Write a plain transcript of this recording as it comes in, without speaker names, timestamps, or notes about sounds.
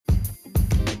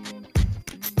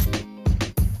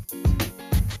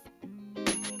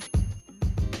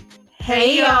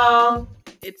Hey y'all,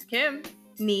 It's Kim,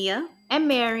 Nia, and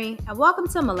Mary, and welcome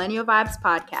to Millennial Vibes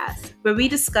Podcast, where we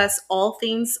discuss all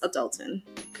things adulting.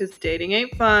 because dating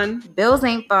ain't fun. Bills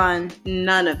ain't fun.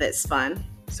 None of it's fun.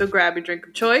 So grab your drink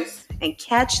of choice. And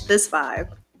catch this vibe.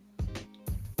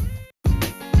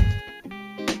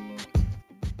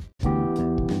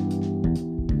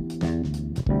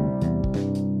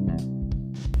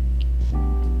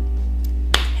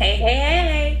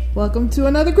 Hey. Welcome to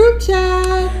another group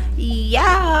chat.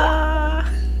 Yeah.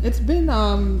 It's been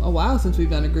a while since we've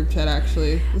done a group chat.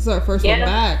 Actually, this is our first one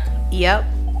back. Yep.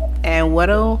 And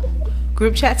what'll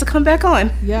group chat to come back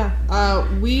on? Yeah.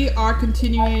 We are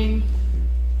continuing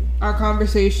our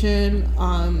conversation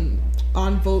on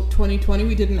Vote 2020.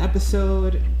 We did an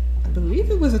episode, I believe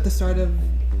it was at the start of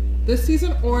this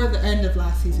season or the end of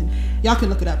last season. Y'all can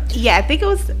look it up. Yeah, I think it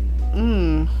was.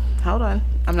 Hold on.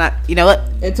 I'm not. You know what?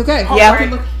 It's okay.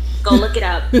 Yeah. Go look it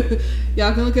up.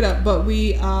 Y'all can look it up. But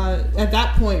we, at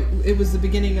that point, it was the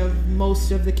beginning of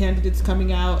most of the candidates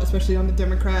coming out, especially on the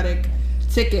Democratic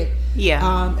ticket.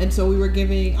 Yeah. And so we were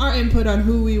giving our input on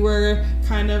who we were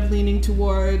kind of leaning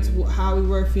towards, how we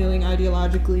were feeling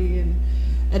ideologically, and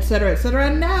et cetera, et cetera.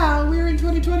 And now we're in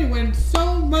 2020 when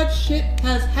so much shit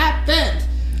has happened.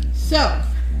 So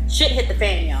Shit hit the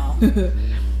fan, y'all.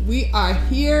 we are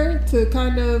here to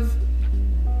kind of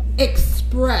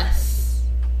express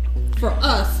for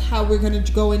us how we're going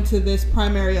to go into this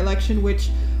primary election, which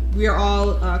we are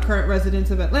all current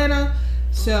residents of Atlanta.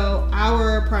 So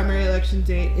our primary election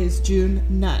date is June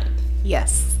 9th.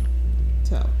 Yes.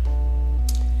 So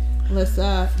let's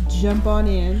jump on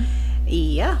in.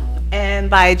 Yeah. And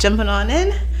by jumping on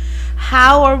in,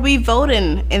 how are we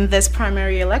voting in this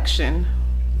primary election?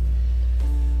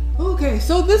 Okay,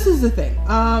 so this is the thing.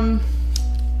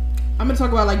 I'm gonna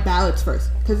talk about like ballots first,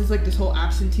 because it's like this whole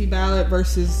absentee ballot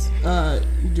versus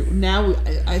now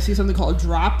I see something called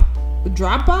drop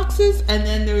boxes, and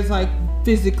then there's like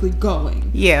physically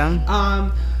going. Yeah.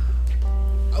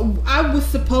 I was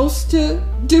supposed to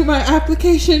do my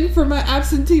application for my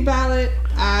absentee ballot.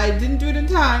 I didn't do it in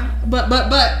time, but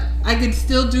I could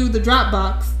still do the drop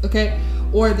box, okay,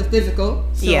 or the physical.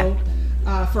 So, yeah.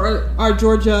 For our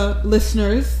Georgia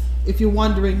listeners, if you're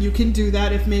wondering, you can do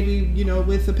that if maybe,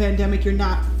 with the pandemic, you're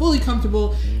not fully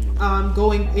comfortable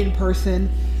going in person,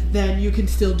 then you can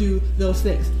still do those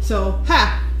things. So,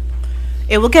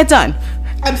 it will get done.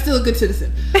 I'm still a good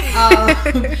citizen.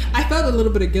 I felt a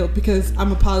little bit of guilt because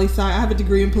I'm a poli-sci. I have a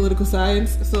degree in political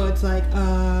science. So it's like,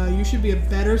 you should be a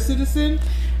better citizen,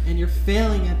 and you're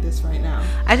failing at this right now.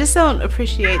 I just don't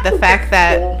appreciate the fact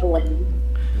that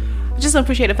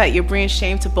you're bringing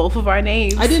shame to both of our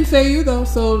names. I didn't say you though,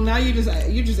 so now you just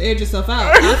aired yourself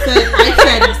out.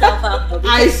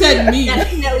 I said me.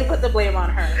 Definitely put the blame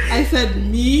on her. I said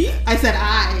me. I said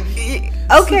I.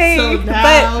 Okay, So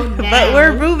now, but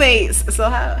we're roommates, so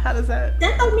how does that?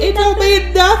 That don't mean It don't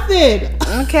mean nothing.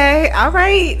 Okay, all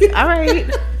right.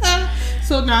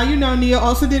 So now Nia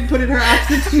also didn't put in her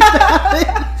absentee ballot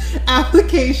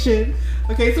application.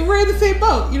 Okay, so we're in the same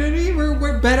boat. You know what I mean?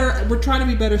 We're better. We're trying to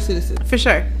be better citizens. For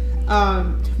sure.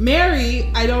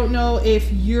 Mary, I don't know if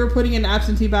you're putting in an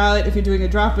absentee ballot, if you're doing a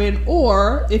drop-in,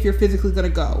 or if you're physically going to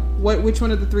go. Which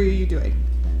one of the three are you doing?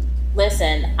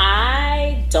 Listen,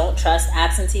 I don't trust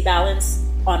absentee ballots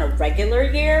on a regular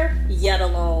year, yet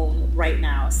alone right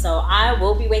now. So I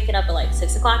will be waking up at like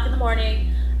 6 o'clock in the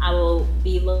morning. I will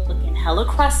be looking hella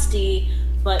crusty,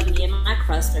 but me and my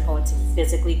crust are going to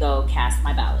physically go cast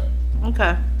my ballot.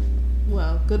 Okay.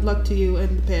 Well, good luck to you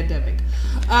in the pandemic.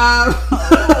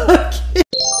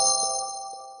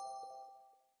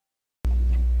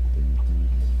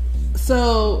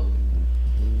 So,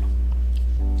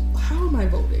 how am I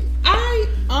voting? I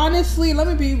honestly, let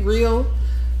me be real,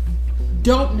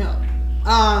 don't know.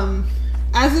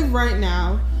 As of right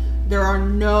now, there are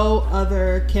no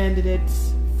other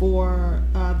candidates for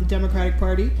the Democratic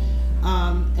Party.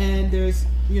 And there's,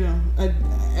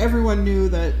 everyone knew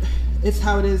that it's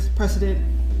how it is. Precedent.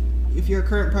 If you're a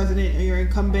current president or you're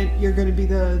incumbent, you're going to be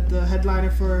the headliner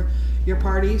for your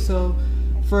party. So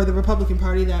for the Republican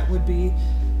Party, that would be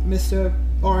Mr.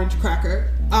 Orange Cracker.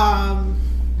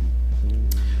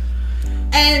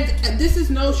 And this is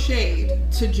no shade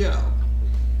to Joe.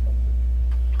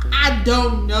 I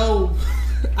don't know.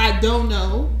 I don't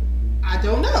know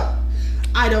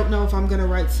if I'm going to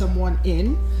write someone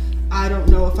in. I don't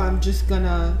know if I'm just going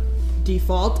to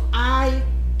default. I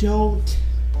don't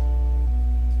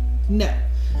know.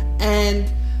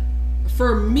 And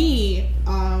for me,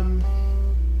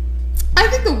 I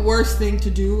think the worst thing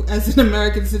to do as an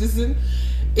American citizen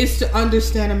is to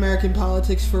understand American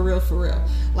politics for real.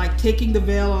 Like taking the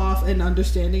veil off and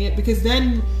understanding it, because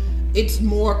then it's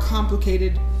more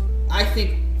complicated, I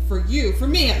think, for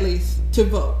me at least, to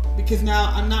vote. Because now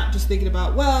I'm not just thinking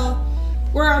about, well,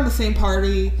 we're on the same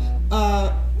party,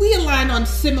 we align on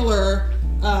similar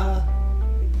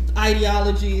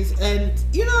ideologies, and,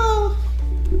 you know,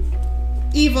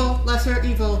 evil, lesser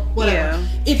evil, whatever.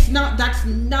 Yeah. That's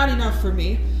not enough for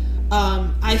me.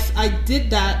 I did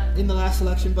that in the last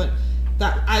election, but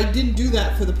that I didn't do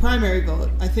that for the primary vote.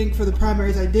 I think for the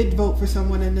primaries I did vote for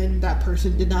someone, and then that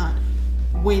person did not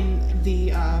win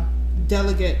the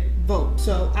delegate vote.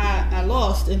 So I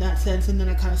lost in that sense, and then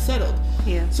I kind of settled.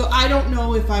 Yeah. So I don't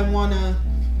know if I want to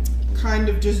kind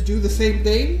of just do the same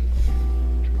thing.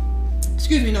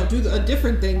 Excuse me, no, do a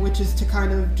different thing, which is to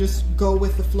kind of just go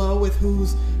with the flow with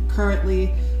who's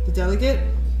currently the delegate,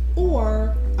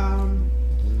 or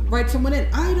write someone in.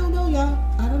 I don't know, y'all.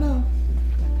 I don't know.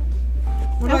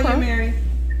 What about you, Mary?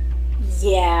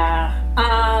 Yeah.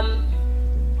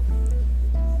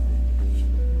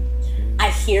 I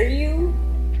hear you.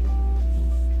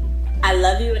 I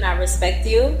love you and I respect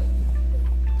you.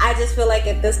 I just feel like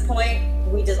at this point,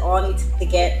 we just all need to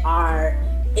get our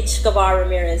Ichkavar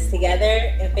Ramirez together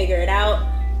and figure it out.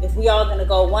 If we all gonna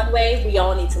go one way, we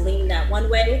all need to lean that one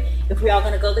way. If we all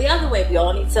gonna go the other way, we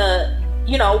all need to,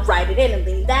 you know, write it in and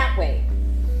lean that way.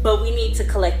 But we need to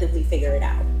collectively figure it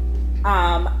out.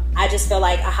 I just feel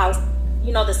like a house,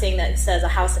 you know, the saying that says a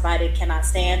house divided cannot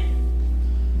stand.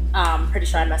 Pretty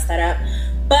sure I messed that up.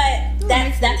 But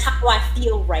that's how I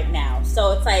feel right now.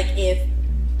 So it's like, if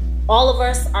all of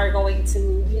us are going to,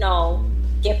 you know,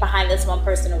 get behind this one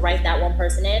person and write that one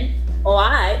person in, oh,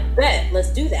 I bet,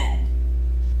 let's do that.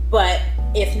 But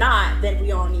if not, then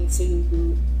we all need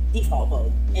to default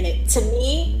vote. And to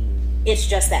me, it's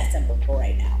just that simple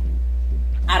right now.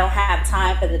 I don't have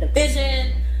time for the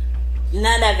division,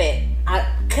 none of it.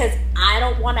 Because I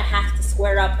don't want to have to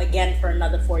square up again for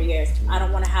another 4 years. I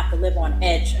don't want to have to live on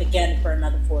edge again for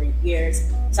another 4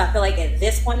 years. So I feel like at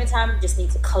this point in time, we just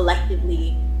need to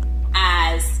collectively,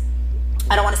 as,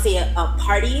 I don't want to say a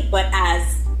party, but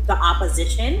as the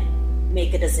opposition,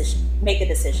 make a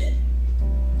decision.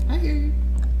 I hear you.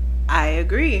 I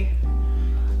agree.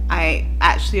 I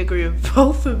actually agree with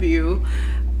both of you.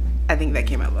 I think that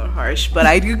came out a little harsh, but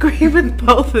I do agree with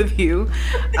both of you.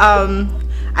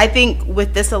 I think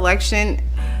with this election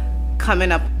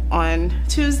coming up on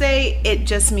Tuesday,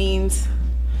 it means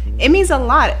a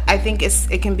lot. I think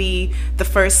it can be the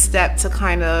first step to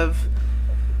kind of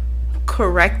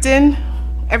correcting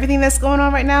everything that's going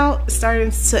on right now,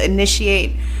 starting to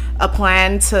initiate a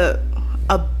plan to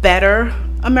a better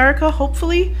America,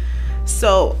 hopefully.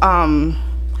 So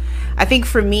I think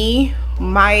for me,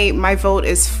 my vote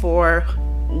is for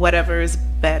whatever is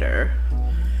better.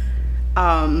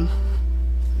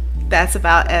 That's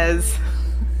about as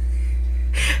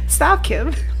stop,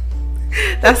 Kim.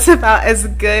 That's about as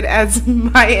good as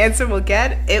my answer will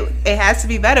get. It has to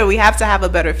be better. We have to have a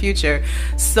better future.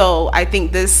 So I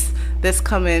think this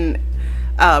coming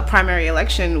primary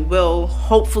election will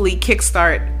hopefully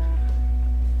kickstart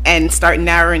and start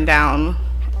narrowing down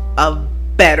a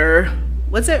better,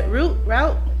 what's it,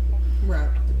 route?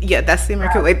 Yeah, that's the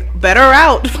American way. Better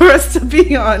route for us to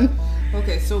be on.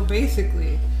 Okay, so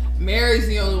basically, Mary's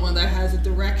the only one that has a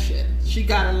direction. She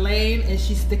got a lane and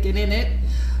she's sticking in it.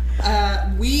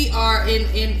 We are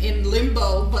in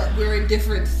limbo, but we're in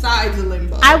different sides of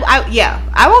limbo.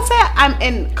 I won't say I'm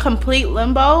in complete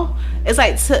limbo. It's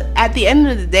like, at the end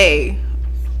of the day,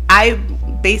 I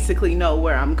basically know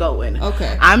where I'm going.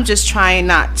 Okay. I'm just trying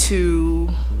not to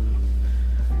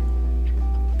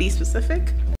be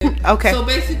specific. Okay. So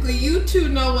basically, you two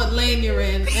know what lane you're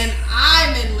in, and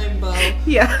I'm in limbo.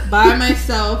 Yeah. By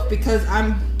myself, because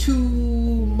I'm too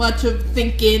much of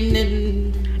thinking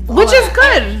and. Which is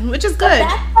good.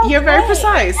 Okay. You're very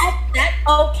precise. That's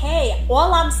okay.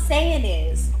 All I'm saying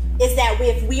is that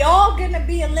if we all gonna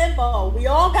be in limbo, we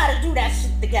all gotta do that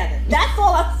shit together. That's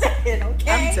all I'm saying,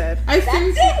 okay?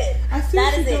 I'm dead. I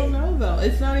seriously don't know, though.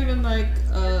 It's not even like,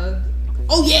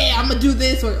 oh yeah, I'm gonna do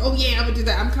this, or oh yeah, I'm gonna do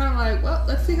that. I'm kind of like, well,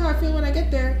 let's see how I feel when I get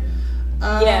there.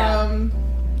 And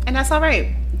that's all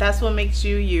right. That's what makes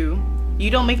you you.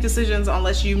 You don't make decisions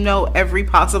unless you know every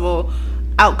possible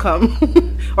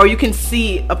outcome or you can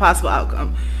see a possible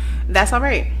outcome. That's all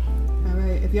right. All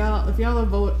right. If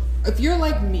you're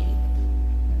like me,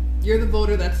 you're the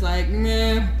voter that's like,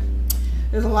 meh,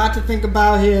 there's a lot to think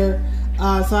about here,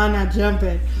 so I'm not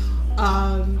jumping.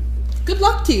 Good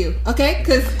luck to you, okay?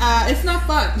 Because it's not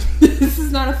fun. This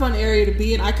is not a fun area to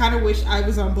be in. I kind of wish I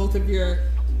was on both of your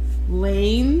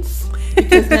lanes,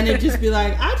 because then it'd just be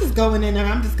like, I'm just going in and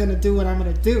I'm just gonna do what I'm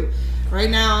gonna do. Right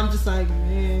now, I'm just like,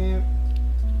 man.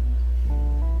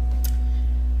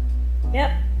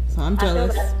 Yep. So I'm I feel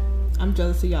jealous. that. I'm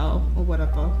jealous of y'all or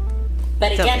whatever.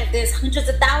 But again, if there's hundreds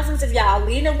of thousands of y'all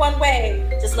leaning one way,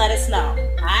 just let us know.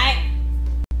 Alright?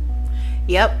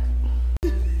 Yep.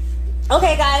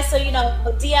 Okay, guys, so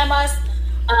DM us.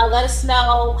 Let us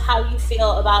know how you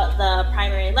feel about the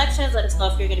primary elections. Let us know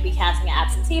if you're going to be casting an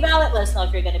absentee ballot. Let us know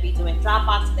if you're going to be doing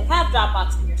Dropbox if they have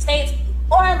Dropbox in your states.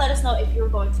 Or let us know if you're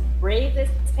going to brave this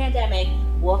pandemic,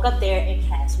 walk up there and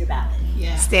cast your ballot.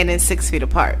 Yeah. Standing 6 feet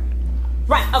apart.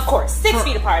 Right, of course. 6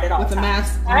 feet apart at all with times. a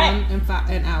mask All on right?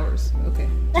 and hours. Okay.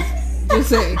 Just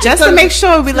saying. Just to make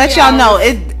sure we let y'all know,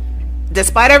 it,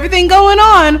 despite everything going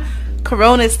on,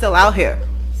 Corona is still out here.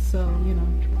 So,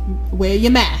 wear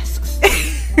your masks.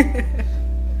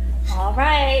 All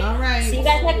right. All right. See you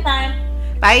guys next time.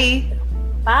 Bye.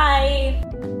 Bye.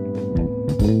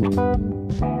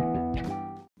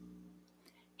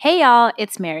 Hey y'all,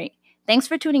 it's Mary. Thanks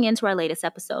for tuning in to our latest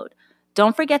episode.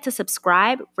 Don't forget to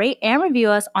subscribe, rate, and review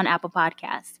us on Apple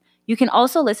Podcasts. You can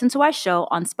also listen to our show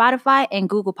on Spotify and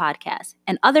Google Podcasts,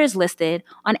 and others listed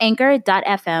on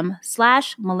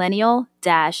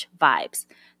anchor.fm/millennial-vibes.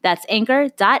 That's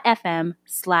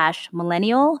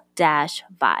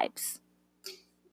anchor.fm/millennial-vibes.